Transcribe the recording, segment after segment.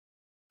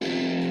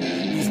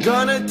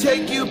gonna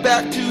take you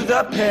back to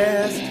the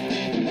past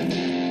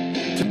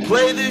to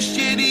play the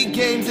shitty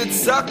games that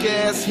suck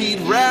ass. He'd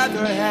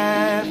rather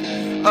have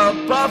a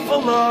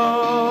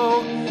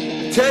buffalo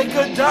take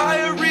a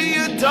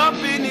diarrhea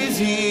dump in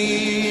his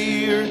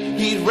ear.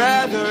 He'd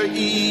rather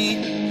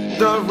eat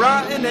the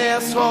rotten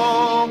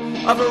asshole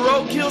of a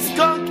roadkill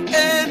skunk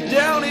and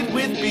down it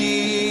with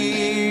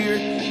beer.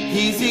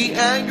 He's the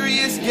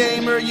angriest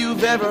gamer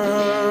you've ever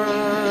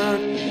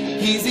heard.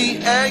 He's the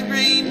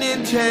angry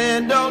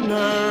Nintendo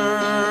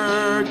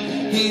nerd.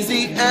 He's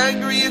the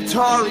angry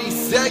Atari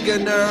Sega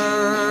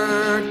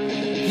nerd.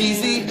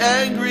 He's the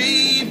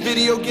angry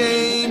video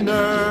game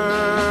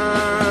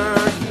nerd.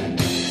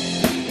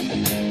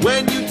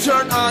 When you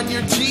turn on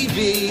your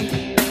TV,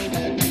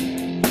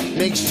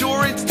 make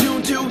sure it's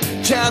tuned to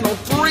Channel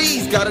 3.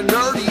 He's got a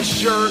nerdy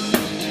shirt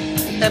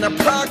and a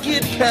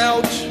pocket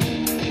pouch,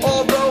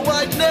 although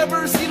I've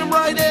never seen him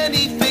write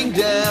anything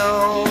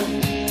down.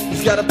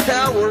 He's got a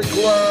power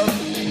glove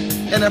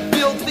and a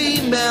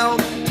filthy mouth.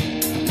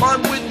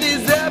 Armed with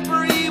his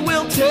zapper, he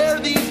will tear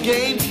these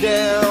games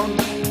down.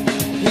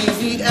 He's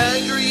the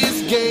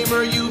angriest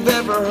gamer you've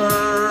ever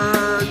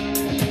heard.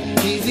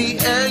 He's the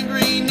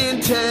angry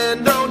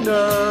Nintendo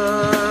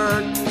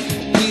nerd.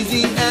 He's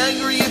the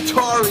angry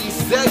Atari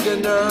Sega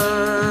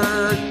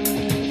nerd.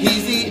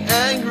 He's the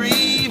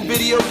angry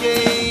video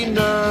game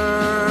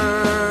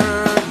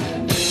nerd.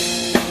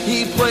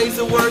 He plays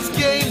the worst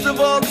games of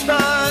all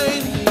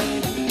time,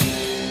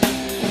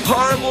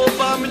 horrible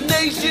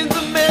abominations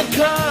of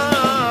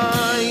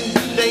mankind.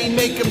 They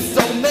make him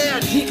so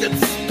mad he could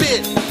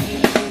spit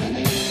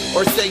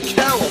or say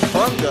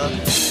cowabunga.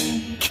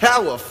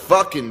 Cow a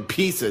fucking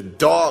piece of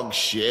dog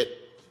shit.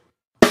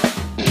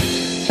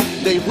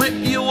 They rip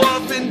you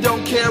off and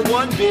don't care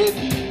one bit,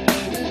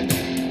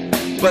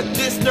 but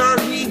this nerd,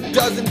 he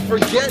doesn't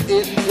forget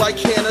it. Why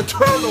can't a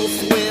turtle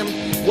swim?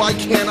 Why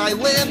can't I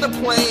land the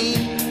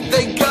plane?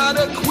 They got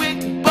a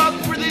quick buck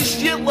for this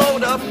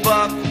shitload of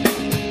fuck.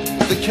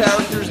 The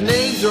characters'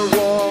 names are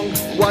wrong.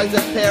 Why is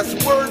that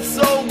password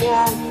so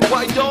long?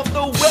 Why don't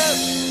the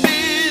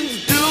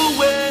weapons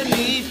do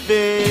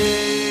anything?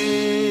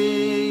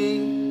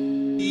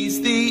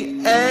 He's the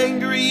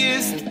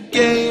angriest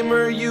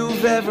gamer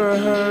you've ever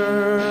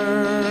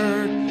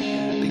heard.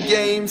 The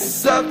game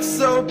sucks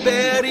so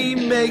bad he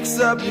makes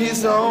up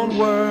his own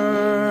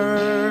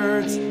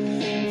words.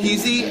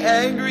 He's the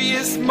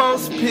angriest,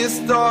 most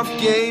pissed off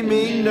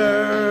gaming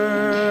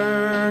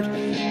nerd.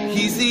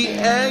 He's the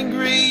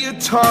angry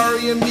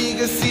Atari,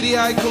 Amiga,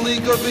 CDI,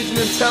 ColecoVision,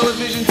 and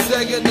Television,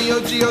 Sega, Neo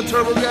Geo,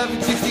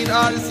 TurboGrafx 16,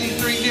 Odyssey,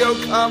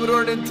 3DO,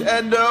 Commodore,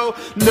 Nintendo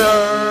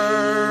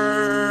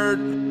nerd.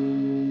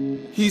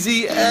 He's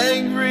the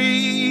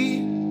angry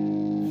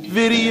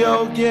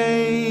video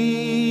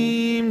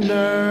game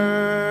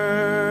nerd.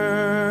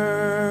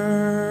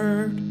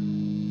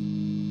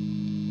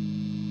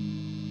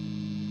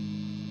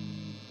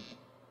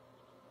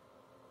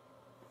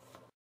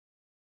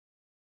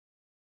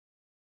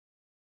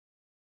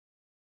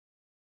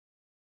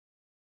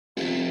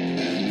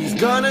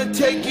 Gonna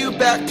take you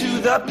back to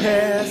the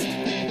past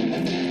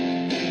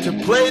to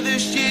play the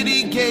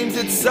shitty games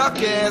that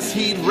suck ass.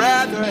 He'd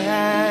rather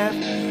have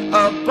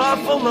a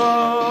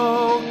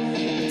buffalo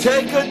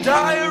take a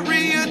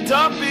diarrhea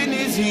dump in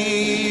his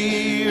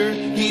ear.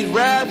 He'd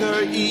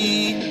rather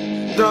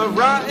eat the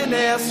rotten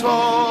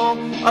asshole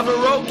of a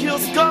roadkill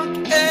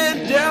skunk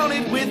and down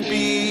it with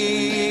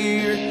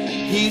beer.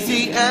 He's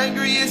the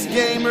angriest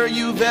gamer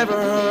you've ever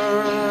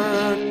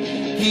heard.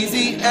 He's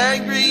the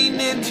angry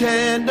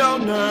Nintendo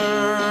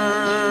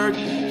nerd.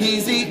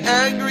 He's the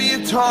angry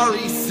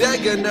Atari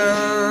Sega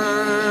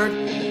nerd.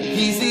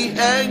 He's the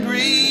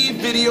angry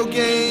video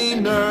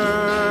game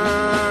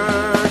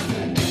nerd.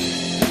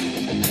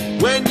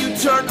 When you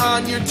turn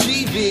on your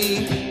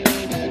TV,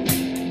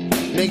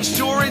 make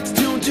sure it's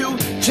tuned to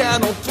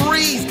Channel 3.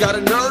 He's got a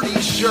nerdy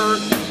shirt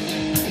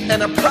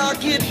and a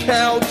pocket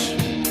pouch,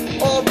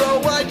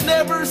 although I've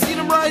never seen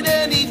him write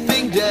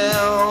anything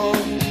down.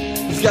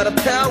 He's got a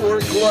power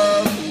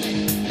glove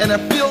and a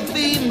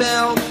filthy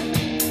mouth.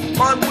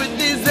 Armed with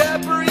his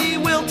zapper, he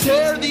will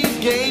tear these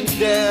games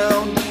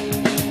down.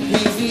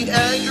 He's the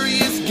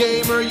angriest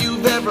gamer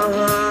you've ever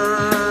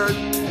heard.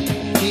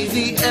 He's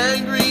the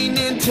angry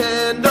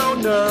Nintendo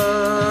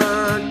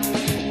nerd.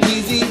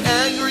 He's the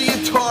angry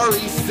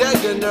Atari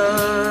Sega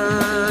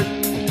nerd.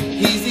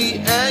 He's the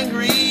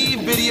angry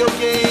video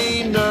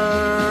game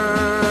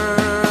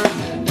nerd.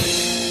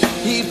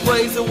 He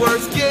plays the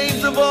worst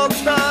games of all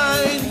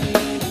time,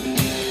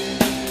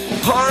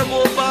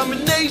 horrible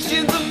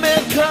abominations of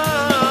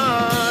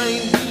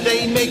mankind.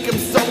 They make him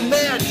so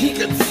mad he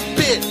could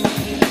spit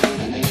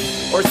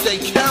or say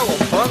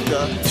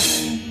cowabunga.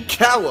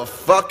 Cow a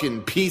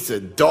fucking piece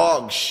of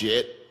dog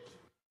shit.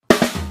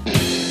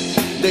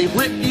 They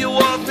rip you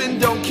off and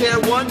don't care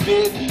one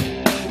bit,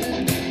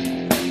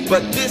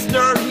 but this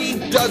nerd,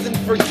 he doesn't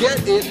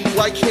forget it.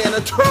 Why can't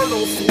a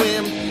turtle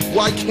swim?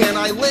 Why can't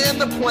I land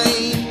the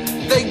plane?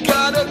 They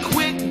got a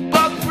quick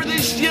buck for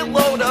this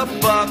shitload of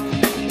fuck.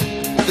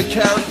 The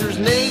characters'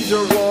 names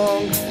are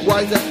wrong.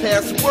 Why's that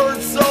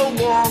password so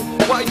long?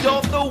 Why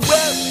don't the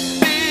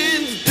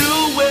weapons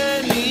do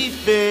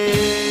anything?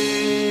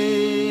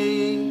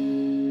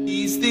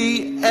 He's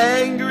the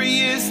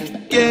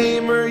angriest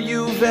gamer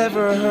you've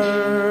ever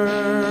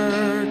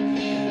heard.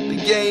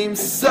 The game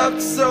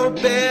sucks so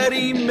bad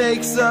he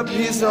makes up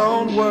his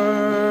own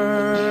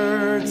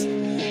words.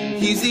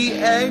 He's the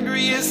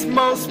angriest,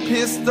 most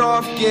pissed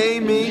off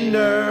gaming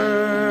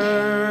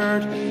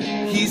nerd.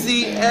 He's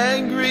the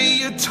angry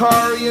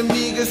Atari,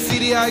 Amiga,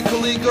 CDI,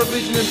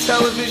 ColecoVision, and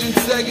Television,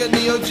 Sega,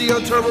 Neo Geo,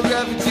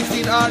 TurboGrafx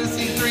 16,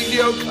 Odyssey,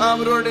 3DO,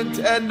 Commodore,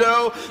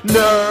 Nintendo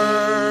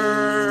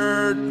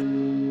nerd.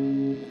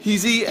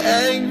 He's the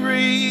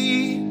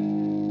angry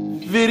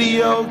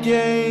video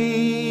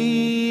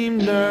game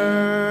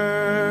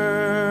nerd.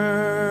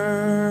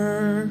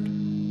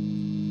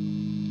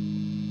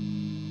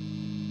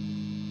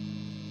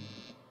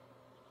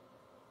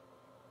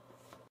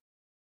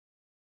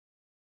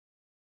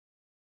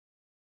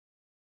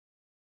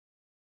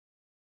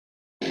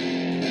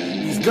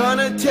 He's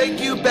gonna take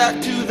you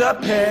back to the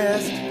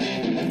past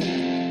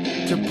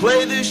to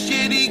play the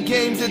shitty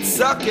games that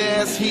suck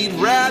ass. He'd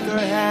rather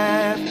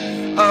have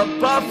a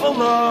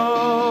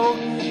buffalo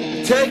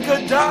take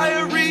a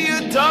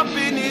diarrhea dump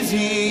in his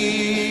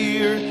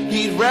ear.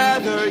 He'd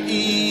rather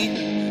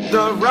eat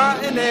the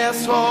rotten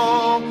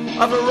asshole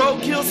of a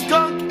roadkill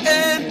skunk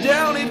and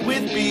down it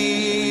with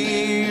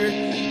beer.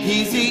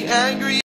 He's the angry